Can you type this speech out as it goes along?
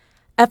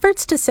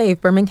Efforts to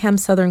save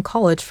Birmingham-Southern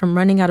College from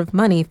running out of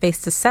money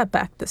faced a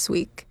setback this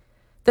week.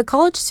 The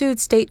college sued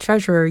state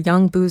treasurer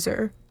Young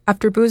Boozer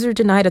after Boozer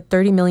denied a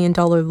 $30 million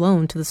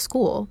loan to the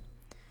school.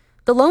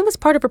 The loan was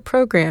part of a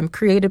program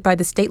created by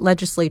the state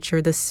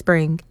legislature this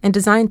spring and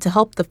designed to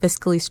help the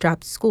fiscally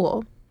strapped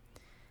school.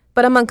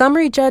 But a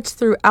Montgomery judge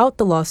threw out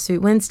the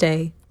lawsuit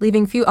Wednesday,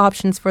 leaving few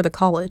options for the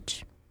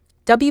college.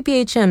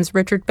 WBHM's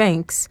Richard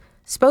Banks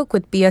spoke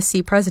with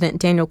BSC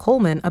President Daniel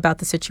Coleman about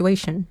the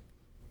situation.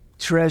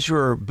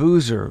 Treasurer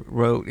Boozer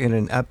wrote in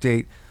an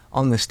update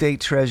on the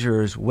state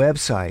treasurer's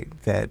website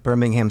that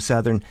Birmingham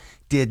Southern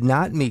did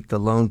not meet the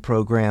loan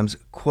program's,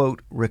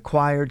 quote,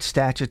 required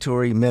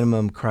statutory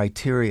minimum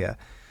criteria.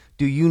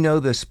 Do you know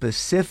the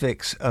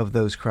specifics of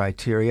those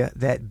criteria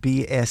that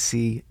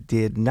BSC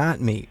did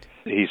not meet?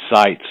 He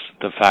cites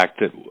the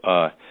fact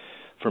that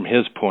from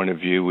his point of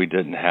view, we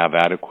didn't have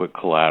adequate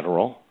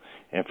collateral,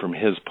 and from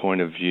his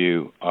point of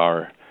view,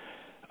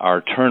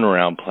 our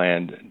turnaround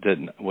plan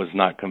was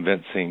not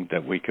convincing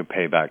that we could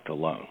pay back the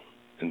loan.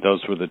 And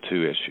those were the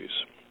two issues.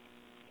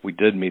 We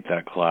did meet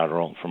that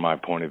collateral from my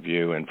point of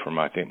view, and from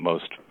I think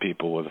most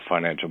people with a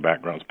financial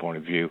background's point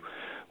of view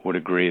would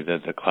agree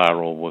that the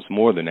collateral was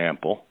more than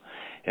ample.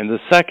 And the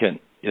second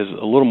is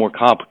a little more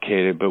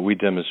complicated, but we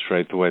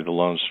demonstrate the way the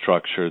loan's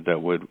structured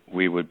that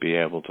we would be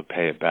able to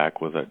pay it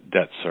back with a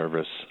debt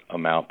service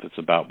amount that's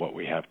about what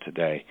we have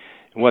today.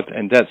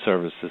 And debt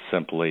service is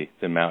simply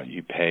the amount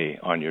you pay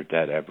on your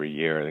debt every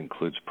year. It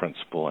includes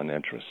principal and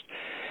interest.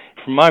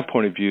 From my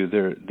point of view,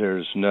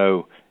 there's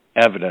no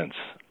evidence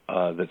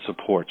that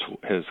supports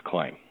his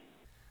claim.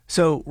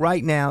 So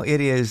right now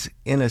it is,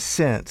 in a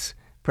sense,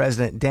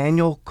 President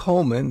Daniel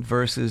Coleman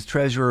versus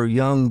Treasurer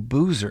Young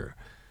Boozer.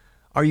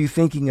 Are you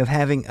thinking of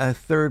having a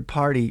third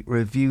party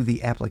review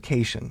the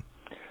application?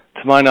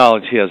 To my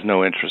knowledge, he has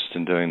no interest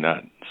in doing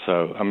that.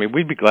 So,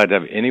 we'd be glad to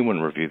have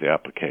anyone review the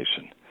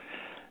application.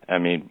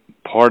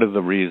 Part of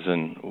the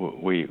reason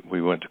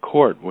we went to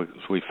court was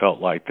we felt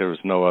like there was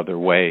no other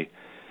way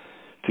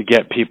to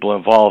get people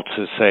involved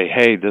to say,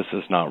 hey, this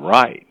is not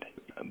right.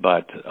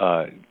 But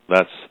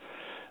that's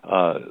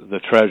the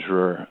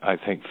treasurer, I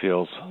think,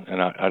 feels,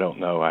 and I don't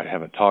know, I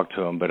haven't talked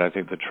to him, but I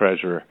think the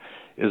treasurer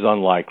is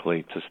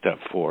unlikely to step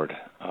forward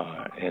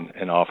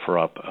and offer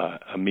up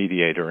a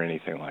mediator or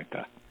anything like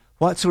that.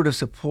 What sort of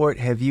support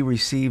have you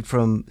received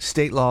from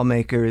state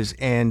lawmakers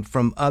and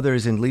from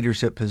others in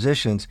leadership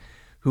positions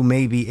who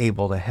may be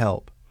able to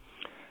help?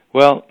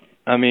 Well,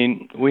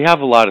 we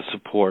have a lot of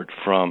support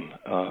from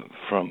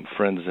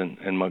friends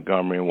in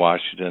Montgomery and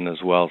Washington, as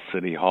well as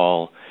City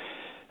Hall.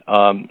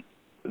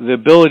 The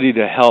ability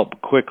to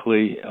help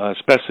quickly,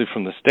 especially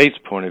from the state's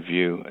point of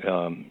view,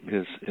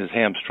 is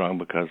hamstrung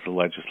because the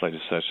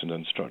legislative session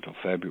doesn't start until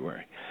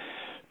February.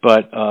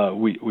 But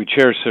we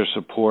cherish their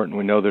support, and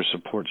we know their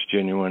support's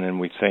genuine, and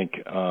we think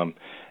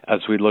as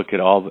we look at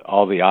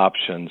all the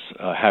options,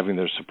 having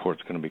their support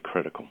is going to be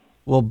critical.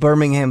 Will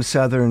Birmingham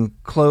Southern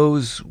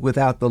close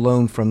without the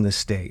loan from the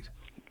state?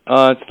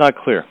 It's not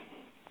clear.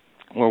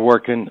 We're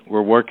working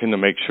to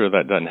make sure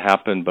that doesn't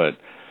happen, but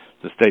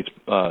the state's,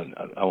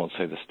 I won't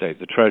say the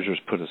state, the treasurer's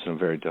put us in a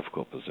very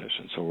difficult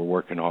position, so we're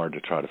working hard to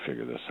try to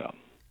figure this out.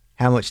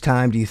 How much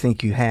time do you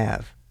think you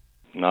have?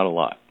 Not a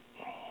lot.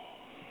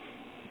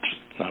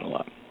 Not a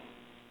lot.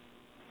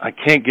 I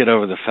can't get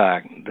over the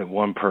fact that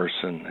one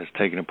person has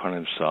taken it upon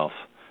himself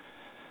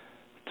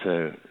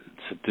to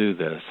do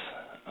this,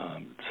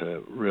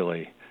 to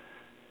really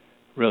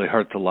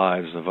hurt the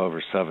lives of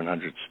over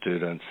 700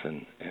 students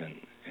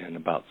and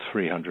about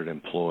 300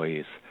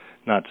 employees,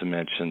 not to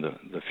mention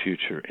the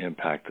future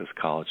impact this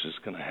college is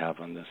going to have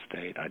on this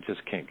state. I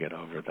just can't get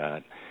over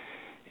that.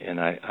 And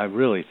I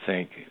really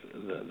think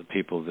the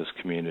people of this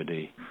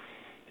community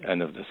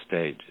and of the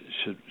state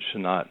should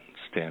not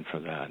stand for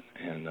that.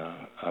 And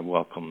I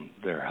welcome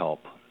their help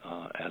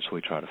as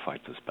we try to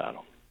fight this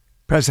battle.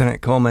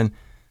 President Coleman,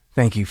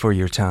 thank you for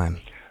your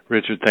time.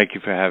 Richard, thank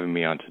you for having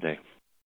me on today.